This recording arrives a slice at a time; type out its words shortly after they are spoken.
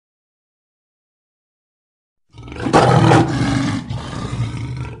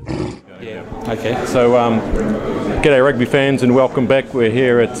Okay. So, g'day rugby fans and welcome back. We're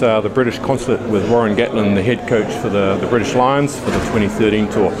here at the British Consulate with Warren Gatland, the head coach for the British Lions for the 2013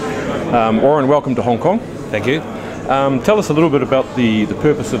 tour. Warren, welcome to Hong Kong. Thank you. Tell us a little bit about the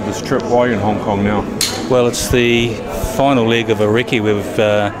purpose of this trip. Why are you in Hong Kong now? Well, it's the final leg of a recce. We've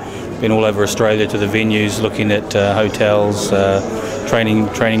been all over Australia to the venues, looking at hotels,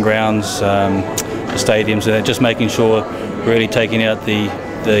 training grounds, the stadiums, and just making sure, really taking out the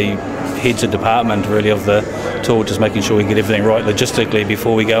heads of department really of the tour, just making sure we get everything right logistically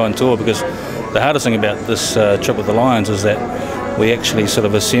before we go on tour, because the hardest thing about this trip with the Lions is that we actually sort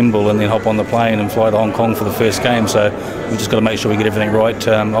of assemble and then hop on the plane and fly to Hong Kong for the first game, so we've just got to make sure we get everything right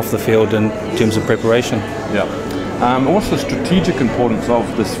off the field in terms of preparation. Yeah. What's the strategic importance of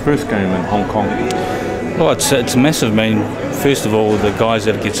this first game in Hong Kong? Well, it's massive. I mean, first of all, the guys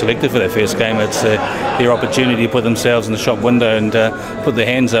that get selected for that first game, it's their opportunity to put themselves in the shop window and put their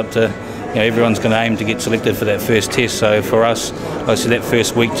hands up to, everyone's going to aim to get selected for that first test. So for us, I see that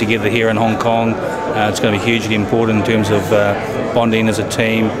first week together here in Hong Kong, it's going to be hugely important in terms of bonding as a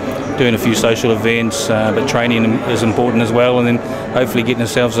team, doing a few social events, but training is important as well, and then hopefully getting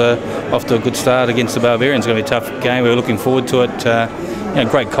ourselves off to a good start against the Barbarians. It's going to be a tough game. We're looking forward to it.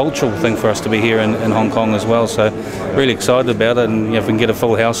 Great cultural thing for us to be here in Hong Kong as well, so really excited about it, and if we can get a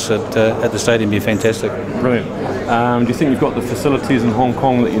full house at the stadium, it'd be fantastic. Brilliant. Do you think you've got the facilities in Hong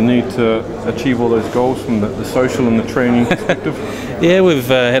Kong that you need to achieve all those goals from the social and the training perspective? Yeah, we've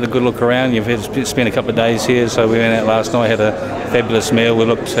had a good look around. You've spent a couple of days here, so we went out last night, had a fabulous meal. We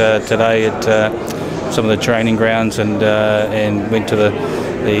looked today at some of the training grounds and went to the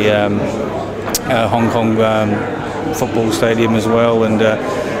Hong Kong football stadium as well, and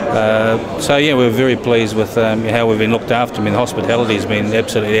so yeah, we're very pleased with how we've been looked after. I mean, the hospitality has been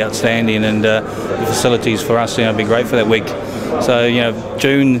absolutely outstanding, and the facilities for us will be great for that week. So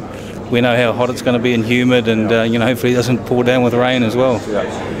June, we know how hot it's going to be and humid, and hopefully it doesn't pour down with rain as well. Yeah.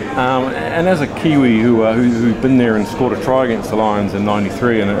 And as a Kiwi who's been there and scored a try against the Lions in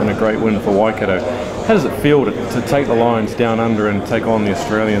 '93 and a great win for Waikato, how does it feel to take the Lions down under and take on the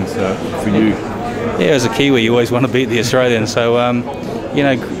Australians for you? Yeah, as a Kiwi, you always want to beat the Australians. So,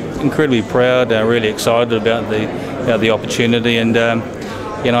 incredibly proud, really excited about the opportunity, and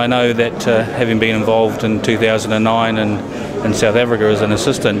I know that having been involved in 2009 in South Africa as an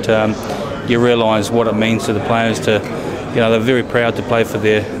assistant, you realise what it means to the players to, they're very proud to play for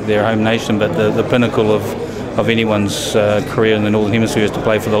their home nation, but the pinnacle of anyone's career in the Northern Hemisphere is to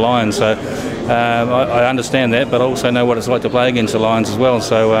play for the Lions. So I understand that, but I also know what it's like to play against the Lions as well.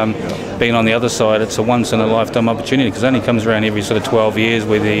 So being on the other side, it's a once-in-a-lifetime opportunity, because it only comes around every sort of 12 years,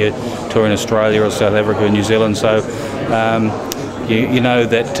 whether you're touring Australia or South Africa or New Zealand. So you know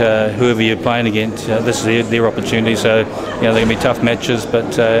that whoever you're playing against, this is their opportunity. So they're going to be tough matches,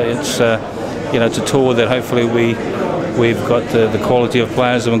 but it's a tour that hopefully we've got the quality of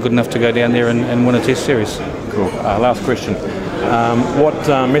players that are good enough to go down there and win a test series. Cool. Last question. What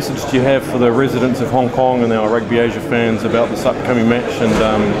message do you have for the residents of Hong Kong and our Rugby Asia fans about this upcoming match and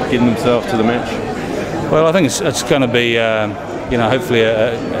getting themselves to the match? Well, I think it's going to be, hopefully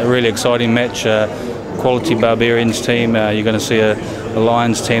a really exciting match. Quality Barbarians team. You're going to see a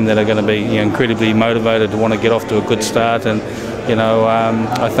Lions team that are going to be incredibly motivated to want to get off to a good start, and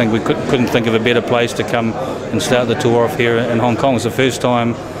I think we couldn't think of a better place to come and start the tour off here in Hong Kong. It's the first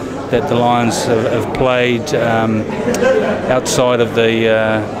time that the Lions have played outside of the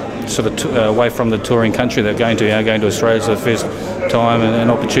away from the touring country they're going to Australia. It's the first time and an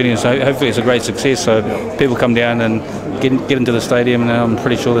opportunity, so hopefully it's a great success, so people come down and get into the stadium, and I'm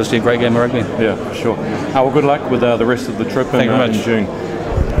pretty sure they'll see a great game of rugby. Yeah, for sure. Well, good luck with the rest of the trip in June.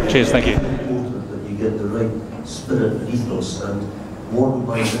 Cheers, thank you. That you get the right spirit and ethos, and Warren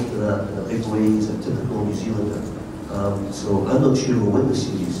buys into that in a big way. He's a typical New Zealander. So I'm not sure we'll win the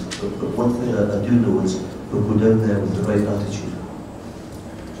series, but one thing I do know is we'll go down there with the right attitude.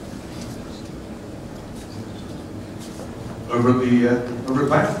 Over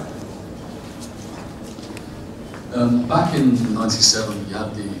back. Back in '97, you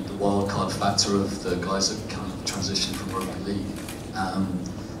had the wild card factor of the guys that kind of transitioned from rugby league.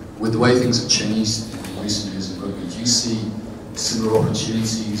 With the way things have changed in recent years in rugby, do you see similar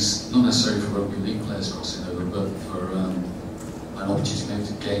opportunities, not necessarily for rugby league players crossing over, but for an opportunity maybe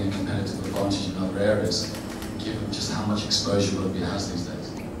to gain a competitive advantage in other areas, given just how much exposure rugby has these days?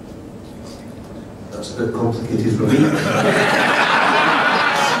 That's a bit complicated for me.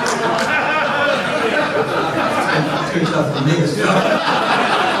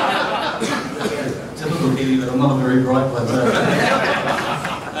 Typical Kiwi, but I'm not a very bright one.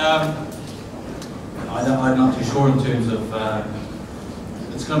 I'm not too sure in terms of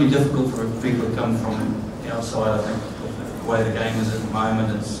it's going to be difficult for people to come from outside. I think the way the game is at the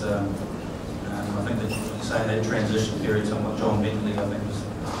moment, it's I think that you say that transition period, somewhat John Bentley, I think was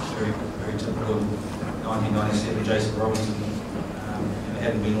very, very typical. 1997, Jason Robinson, it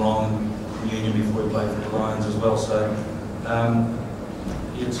hadn't been long in Union before he played for the Lions as well. So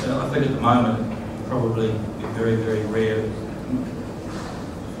it's, I think at the moment, probably be very, very rare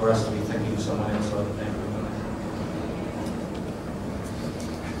for us to be thinking of someone outside the camp.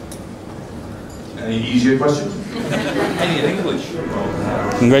 Any easier question? Any English?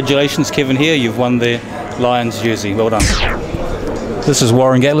 Congratulations, Kevin here. You've won the Lions jersey. Well done. This is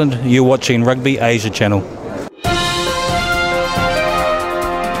Warren Gatland. You're watching Rugby Asia Channel.